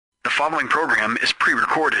following program is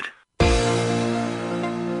pre-recorded.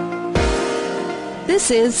 This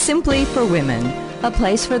is Simply for Women, a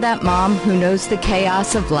place for that mom who knows the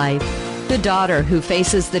chaos of life, the daughter who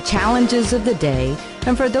faces the challenges of the day,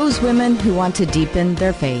 and for those women who want to deepen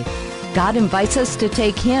their faith. God invites us to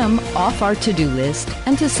take Him off our to-do list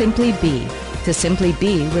and to simply be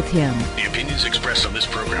with Him. The opinions expressed on this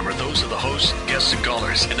program are those of the host, guests, and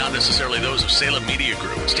callers, and not necessarily those of Salem Media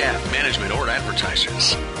Group, staff, management, or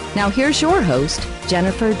advertisers. Now here's your host,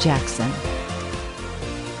 Jennifer Jackson.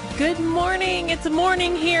 Good morning. It's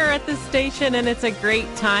morning here at the station, and it's a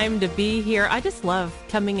great time to be here. I just love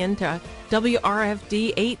coming into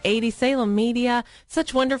WRFD 880 Salem Media.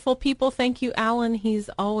 Such wonderful people. Thank you, Alan. He's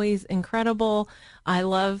always incredible. I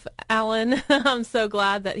love Alan. I'm so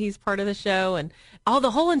glad that he's part of the show, and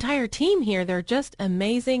the whole entire team here. They're just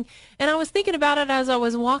amazing. And I was thinking about it as I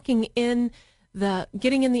was walking in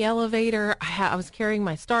getting in the elevator. I was carrying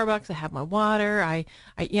my Starbucks. I had my water. I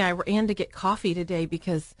ran to get coffee today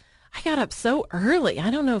because I got up so early.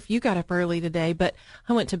 I don't know if you got up early today, but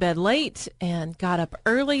I went to bed late and got up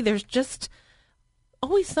early. There's just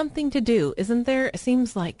always something to do, isn't there? It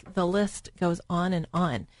seems like the list goes on and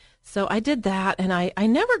on. So I did that, and I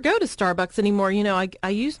never go to Starbucks anymore. You know, I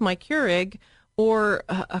use my Keurig or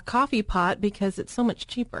a coffee pot because it's so much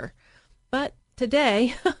cheaper. But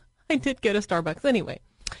today, I did go to Starbucks anyway.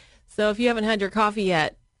 So if you haven't had your coffee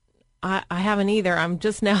yet, I haven't either. I'm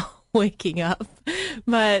just now waking up.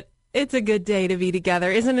 But it's a good day to be together.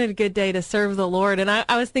 Isn't it a good day to serve the Lord? And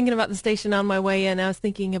I was thinking about the station on my way in. I was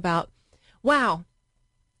thinking about, wow,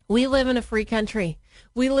 we live in a free country.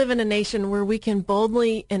 We live in a nation where we can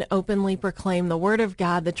boldly and openly proclaim the Word of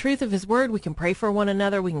God, the truth of His Word. We can pray for one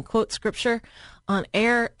another. We can quote Scripture on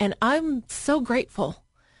air. And I'm so grateful.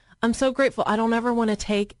 I'm so grateful. I don't ever want to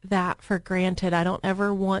take that for granted. I don't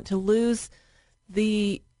ever want to lose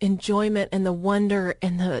the enjoyment and the wonder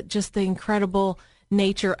and just the incredible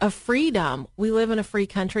nature of freedom. We live in a free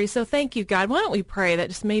country. So thank you, God. Why don't we pray? That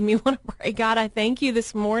just made me want to pray. God, I thank you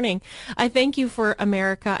this morning. I thank you for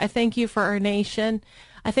America. I thank you for our nation.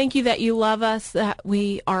 I thank you that you love us, that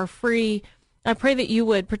we are free. I pray that you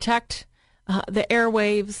would protect the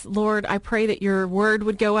airwaves. Lord, I pray that your word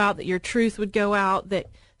would go out, that your truth would go out, that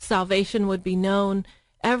salvation would be known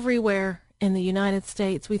everywhere in the United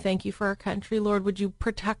States. We thank you for our country. Lord, would you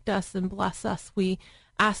protect us and bless us? We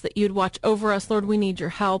ask that you'd watch over us. Lord, we need your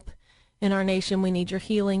help in our nation. We need your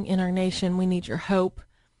healing in our nation. We need your hope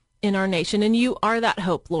in our nation. And you are that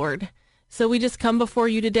hope, Lord. So we just come before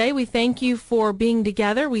you today. We thank you for being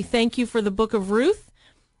together. We thank you for the book of Ruth.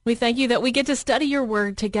 We thank you that we get to study your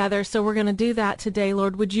word together. So we're going to do that today,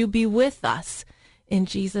 Lord. Would you be with us? In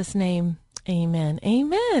Jesus' name, amen.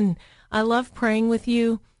 Amen. I love praying with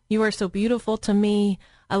you. You are so beautiful to me.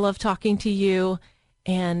 I love talking to you.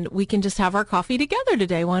 And we can just have our coffee together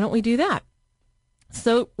today. Why don't we do that?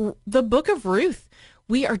 So the book of Ruth,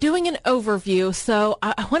 we are doing an overview. So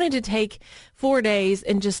I wanted to take 4 days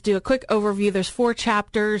and just do a quick overview. There's 4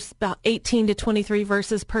 chapters, about 18 to 23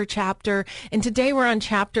 verses per chapter. And today we're on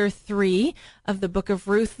chapter 3 of the book of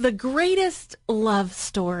Ruth, the greatest love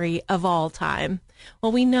story of all time.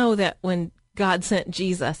 Well, we know that when God sent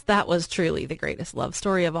Jesus, that was truly the greatest love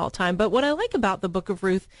story of all time. But what I like about the book of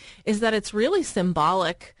Ruth is that it's really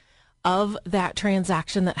symbolic of that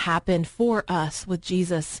transaction that happened for us with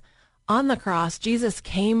Jesus on the cross. Jesus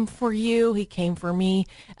came for you. He came for me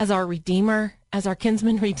as our Redeemer, as our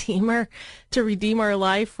kinsman Redeemer, to redeem our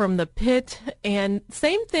life from the pit. And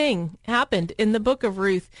same thing happened in the book of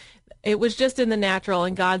Ruth. It was just in the natural,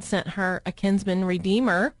 and God sent her a kinsman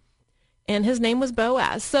Redeemer, and his name was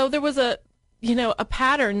Boaz. So there was a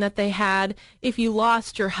pattern that they had. If you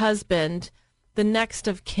lost your husband, the next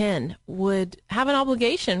of kin would have an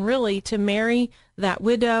obligation, really, to marry that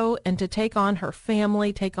widow and to take on her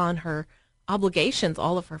family, take on her obligations,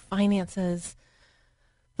 all of her finances,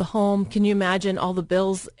 the home. Can you imagine all the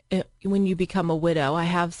bills when you become a widow? I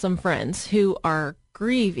have some friends who are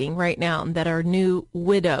grieving right now that are new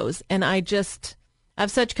widows, and I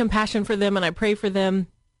have such compassion for them, and I pray for them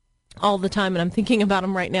all the time, and I'm thinking about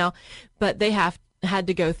them right now. But they had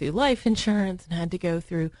to go through life insurance and had to go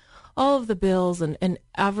through all of the bills and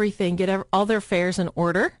everything, get all their affairs in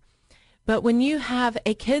order. But when you have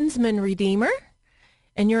a kinsman redeemer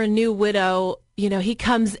and you're a new widow, he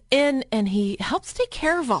comes in and he helps take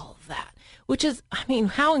care of all of that, which is,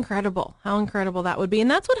 how incredible that would be. And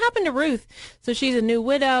that's what happened to Ruth. So she's a new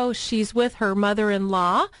widow. She's with her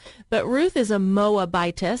mother-in-law, but Ruth is a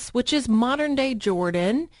Moabitess, which is modern day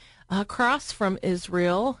Jordan. Across from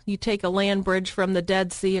Israel, you take a land bridge from the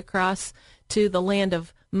Dead Sea across to the land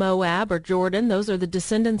of Moab or Jordan. Those are the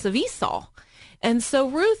descendants of Esau. And so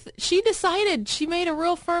Ruth, she decided, she made a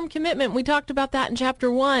real firm commitment. We talked about that in chapter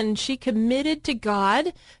 1. She committed to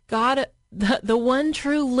God, the one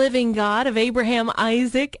true living God of Abraham,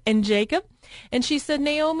 Isaac, and Jacob. And she said,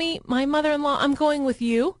 Naomi, my mother-in-law, I'm going with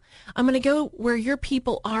you. I'm going to go where your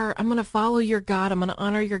people are. I'm going to follow your God. I'm going to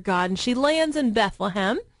honor your God. And she lands in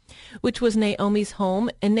Bethlehem, which was Naomi's home.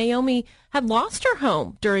 And Naomi had lost her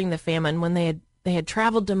home during the famine when they had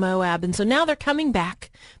traveled to Moab. And so now they're coming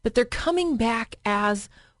back, but they're coming back as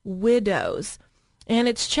widows. And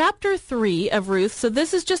it's chapter 3 of Ruth. So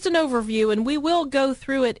this is just an overview, and we will go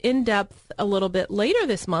through it in depth a little bit later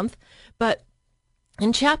this month. But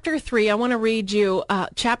in chapter 3, I want to read you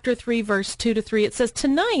chapter 3, verse 2 to 3. It says,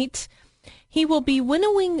 tonight he will be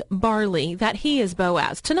winnowing barley, that he is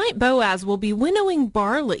Boaz. Tonight Boaz will be winnowing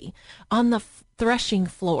barley on the threshing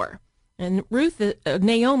floor. And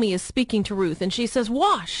Naomi is speaking to Ruth, and she says,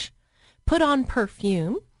 wash, put on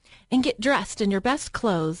perfume, and get dressed in your best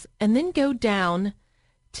clothes, and then go down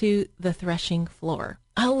to the threshing floor.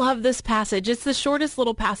 I love this passage. It's the shortest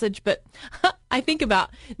little passage, but I think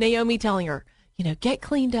about Naomi telling her, get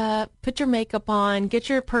cleaned up, put your makeup on, get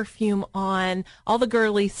your perfume on, all the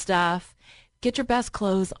girly stuff, get your best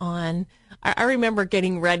clothes on. I remember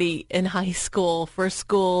getting ready in high school for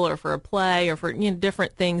school or for a play or for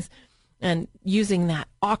different things, and using that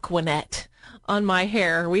Aquanet on my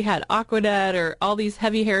hair. We had Aquanet or all these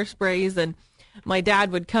heavy hairsprays, and my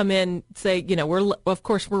dad would come in, say,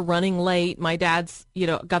 we're running late. My dad's,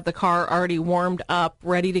 got the car already warmed up,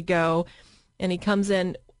 ready to go. And he comes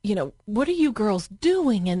in, what are you girls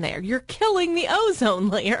doing in there? You're killing the ozone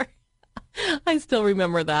layer. I still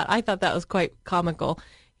remember that. I thought that was quite comical.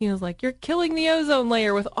 He was like, you're killing the ozone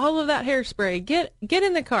layer with all of that hairspray. Get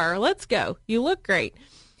in the car. Let's go. You look great.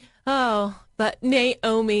 Oh, but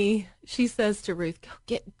Naomi, she says to Ruth,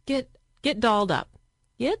 go get dolled up.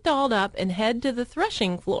 Get dolled up and head to the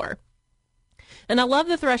threshing floor. And I love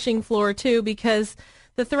the threshing floor, too, because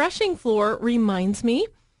the threshing floor reminds me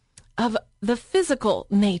of the physical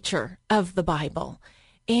nature of the Bible.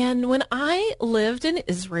 And when I lived in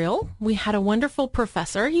Israel, we had a wonderful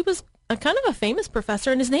professor. He was a kind of a famous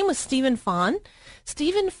professor, and his name was Stephen Fawn.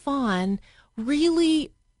 Stephen Fawn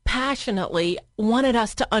really passionately wanted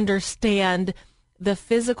us to understand the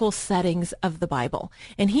physical settings of the Bible.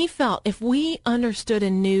 And he felt if we understood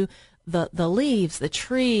and knew the leaves, the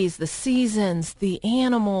trees, the seasons, the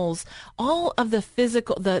animals, all of the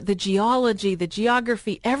physical, the geology, the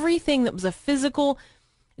geography, everything that was a physical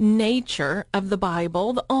nature of the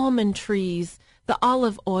Bible, the almond trees, the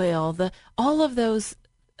olive oil, all of those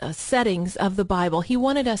settings of the Bible, he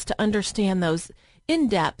wanted us to understand those in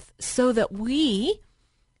depth so that we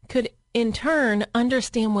could in turn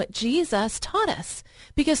understand what Jesus taught us.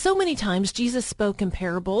 Because so many times Jesus spoke in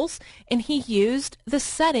parables and he used the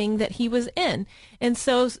setting that he was in. And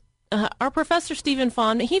so our professor Stephen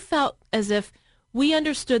Fawn, he felt as if we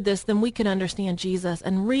understood this, then we could understand Jesus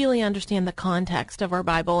and really understand the context of our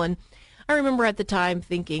Bible. And I remember at the time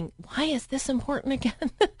thinking, why is this important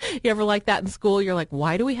again? You ever like that in school? You're like,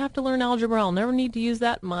 why do we have to learn algebra? I'll never need to use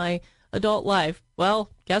that in my adult life.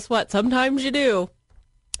 Well, guess what? Sometimes you do.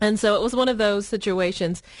 And so it was one of those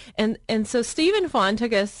situations. And so Stephen Fawn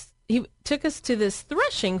took us to this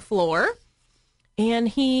threshing floor, and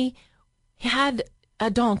he had a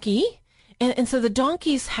donkey. And so the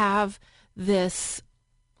donkeys have this,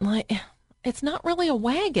 like, it's not really a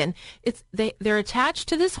wagon. They're attached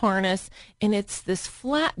to this harness, and it's this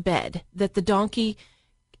flatbed that the donkey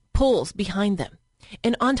pulls behind them.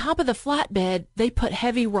 And on top of the flatbed, they put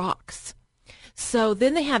heavy rocks. So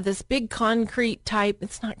then they have this big concrete type.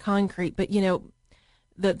 It's not concrete, but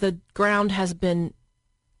the ground has been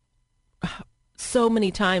so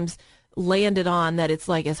many times landed on that it's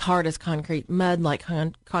like as hard as concrete, mud like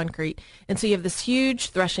concrete. And so you have this huge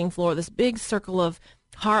threshing floor, this big circle of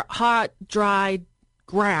hot, dry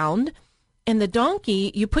ground. And the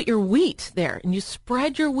donkey, you put your wheat there, and you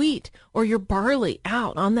spread your wheat or your barley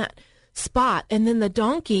out on that spot. And then the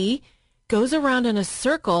donkey goes around in a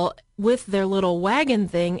circle with their little wagon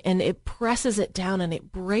thing, and it presses it down, and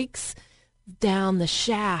it breaks down the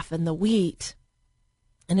chaff and the wheat.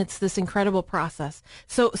 And it's this incredible process.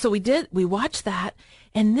 So we watched that,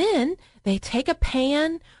 and then they take a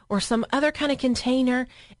pan or some other kind of container,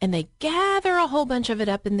 and they gather a whole bunch of it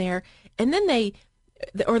up in there, and then they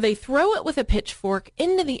throw it with a pitchfork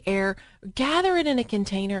into the air, gather it in a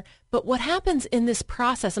container. But what happens in this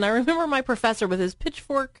process, and I remember my professor with his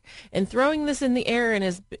pitchfork and throwing this in the air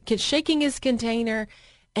and shaking his container,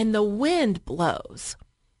 and the wind blows.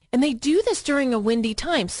 And they do this during a windy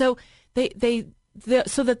time. So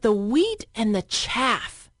so that the wheat and the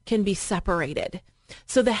chaff can be separated.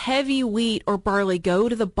 So the heavy wheat or barley go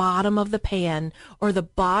to the bottom of the pan or the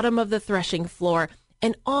bottom of the threshing floor,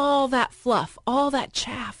 and all that fluff, all that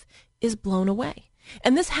chaff is blown away.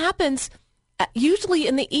 And this happens usually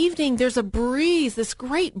in the evening. There's a breeze, this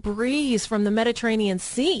great breeze from the Mediterranean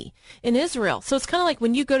Sea in Israel. So it's kind of like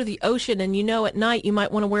when you go to the ocean and at night you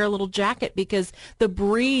might want to wear a little jacket because the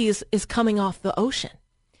breeze is coming off the ocean.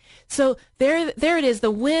 So there it is.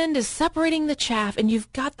 The wind is separating the chaff, and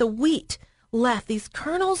you've got the wheat left, these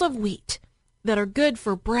kernels of wheat that are good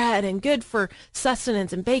for bread and good for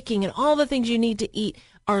sustenance and baking and all the things you need to eat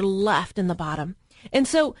are left in the bottom. And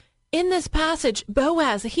so in this passage,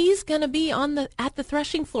 Boaz, he's going to be at the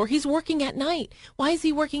threshing floor. He's working at night. Why is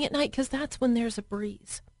he working at night? Because that's when there's a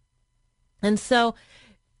breeze. And so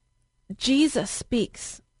Jesus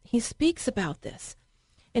speaks. He speaks about this.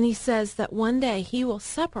 And he says that one day he will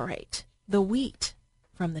separate the wheat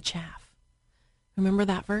from the chaff. Remember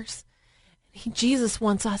that verse? Jesus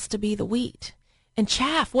wants us to be the wheat. And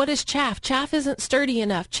chaff, what is chaff? Chaff isn't sturdy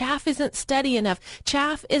enough. Chaff isn't steady enough.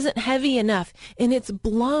 Chaff isn't heavy enough. And it's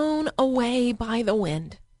blown away by the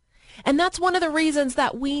wind. And that's one of the reasons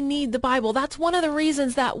that we need the Bible. That's one of the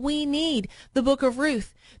reasons that we need the book of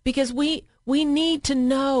Ruth. Because we need to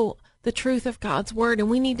know the truth of God's word, and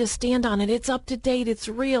we need to stand on it. It's up to date. It's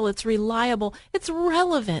real. It's reliable. It's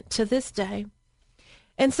relevant to this day.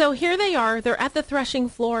 And so here they are. They're at the threshing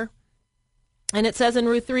floor. And it says in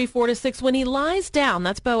Ruth 3:4-6, when he lies down,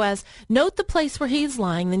 that's Boaz, note the place where he's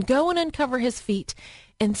lying, then go and uncover his feet,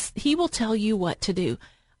 and he will tell you what to do.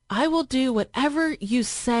 I will do whatever you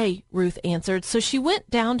say, Ruth answered. So she went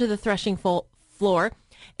down to the threshing floor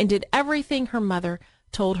and did everything her mother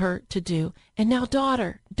told her to do. And now,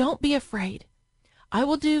 daughter, don't be afraid. I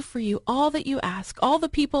will do for you all that you ask. All the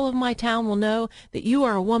people of my town will know that you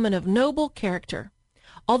are a woman of noble character.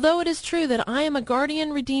 Although it is true that I am a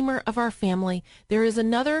guardian redeemer of our family, there is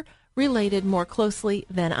another related more closely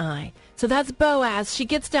than I. So that's Boaz. She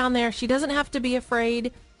gets down there. She doesn't have to be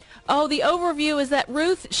afraid. Oh, the overview is that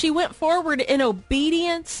Ruth, she went forward in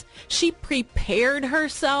obedience. She prepared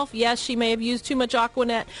herself. Yes, she may have used too much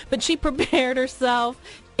Aquanet, but she prepared herself.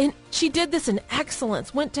 And she did this in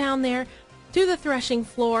excellence. Went down there to the threshing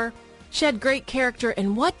floor. She had great character.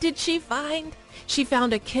 And what did she find? She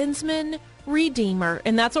found a kinsman redeemer.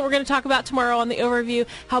 And that's what we're going to talk about tomorrow on the overview.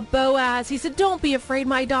 How Boaz, he said, don't be afraid,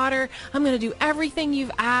 my daughter. I'm going to do everything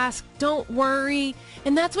you've asked. Don't worry.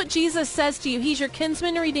 And that's what Jesus says to you. He's your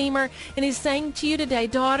kinsman redeemer. And he's saying to you today,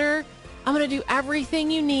 daughter, I'm going to do everything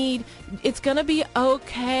you need. It's going to be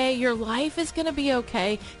okay. Your life is going to be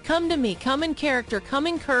okay. Come to me. Come in character. Come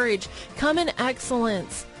in courage. Come in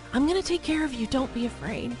excellence. I'm going to take care of you. Don't be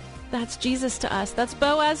afraid. That's Jesus to us. That's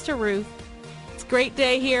Boaz to Ruth. Great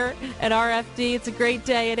day here at RFD. It's a great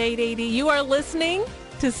day at 880. You are listening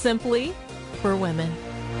to Simply for Women.